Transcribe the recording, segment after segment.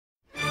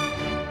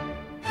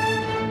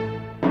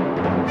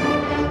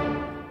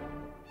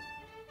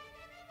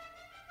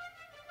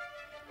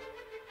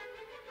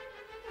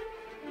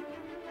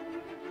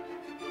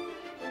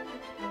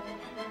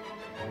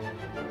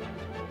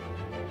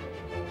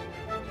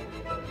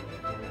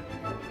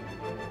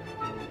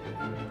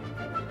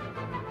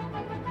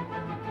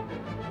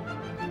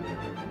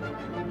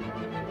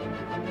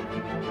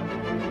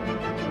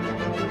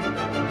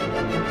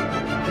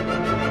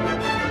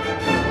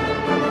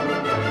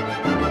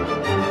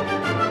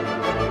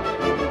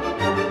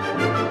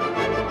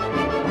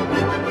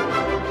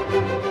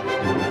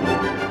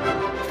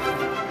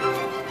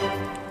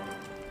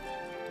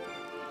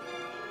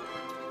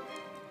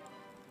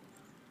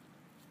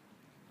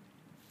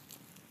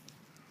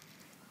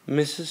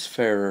Mrs.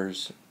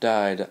 Ferrars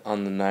died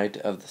on the night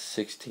of the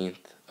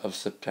 16th of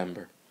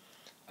September,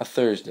 a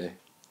Thursday.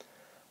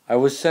 I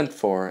was sent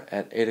for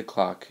at 8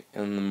 o'clock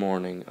in the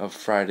morning of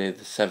Friday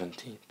the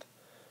 17th.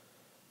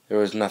 There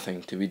was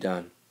nothing to be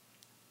done.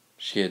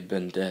 She had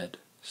been dead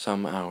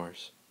some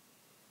hours.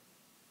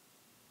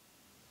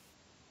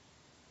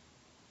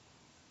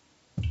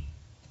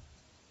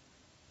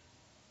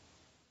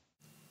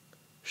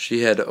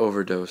 She had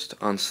overdosed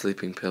on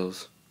sleeping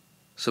pills,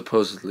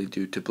 supposedly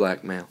due to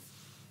blackmail.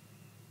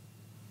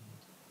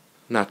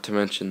 Not to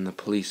mention the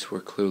police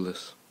were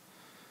clueless.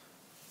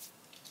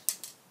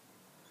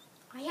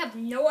 I have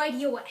no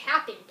idea what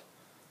happened.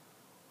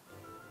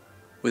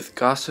 With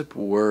gossip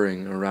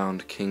whirring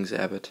around King's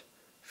Abbot,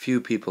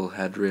 few people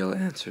had real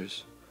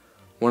answers.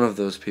 One of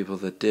those people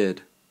that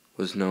did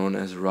was known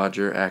as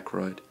Roger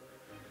Ackroyd.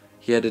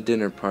 He had a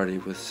dinner party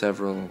with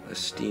several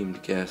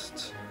esteemed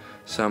guests,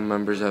 some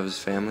members of his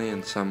family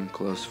and some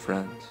close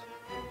friends.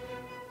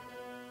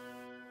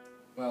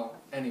 Well,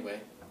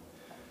 anyway,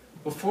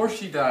 before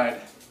she died,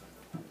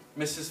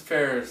 Mrs.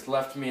 Ferrars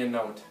left me a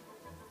note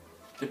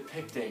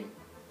depicting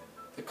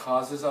the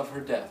causes of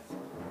her death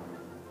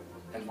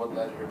and what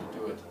led her to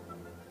do it.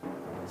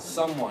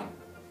 Someone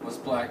was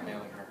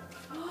blackmailing her.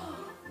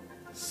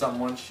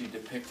 Someone she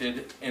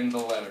depicted in the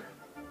letter.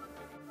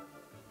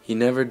 He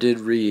never did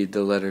read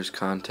the letter's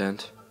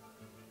content,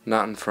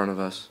 not in front of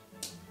us,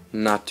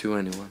 not to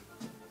anyone.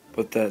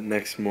 But that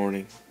next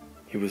morning,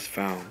 he was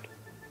found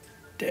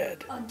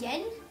dead.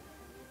 Again?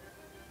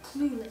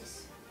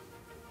 Clueless.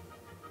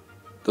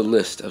 The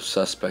list of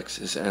suspects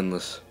is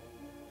endless.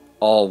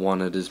 All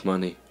wanted his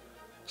money.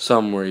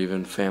 Some were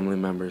even family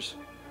members.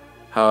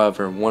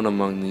 However, one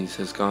among these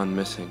has gone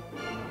missing.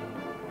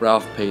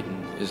 Ralph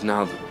Payton is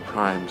now the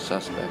prime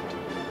suspect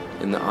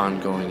in the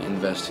ongoing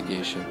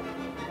investigation,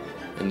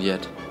 and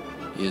yet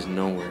he is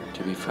nowhere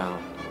to be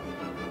found.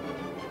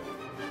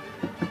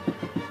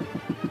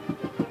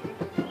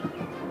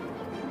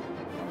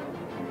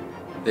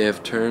 They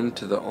have turned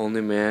to the only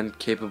man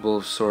capable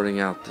of sorting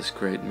out this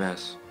great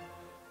mess.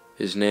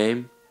 His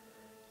name?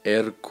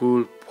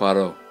 Hercule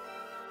Poirot.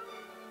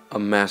 A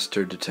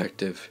master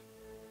detective.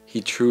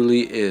 He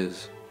truly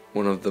is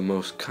one of the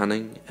most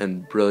cunning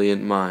and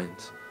brilliant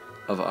minds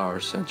of our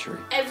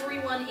century.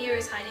 Everyone here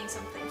is hiding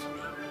something from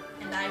me,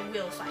 and I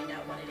will find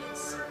out what it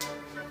is.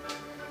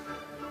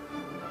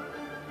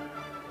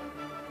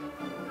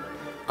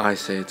 I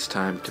say it's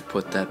time to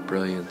put that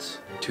brilliance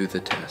to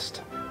the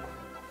test.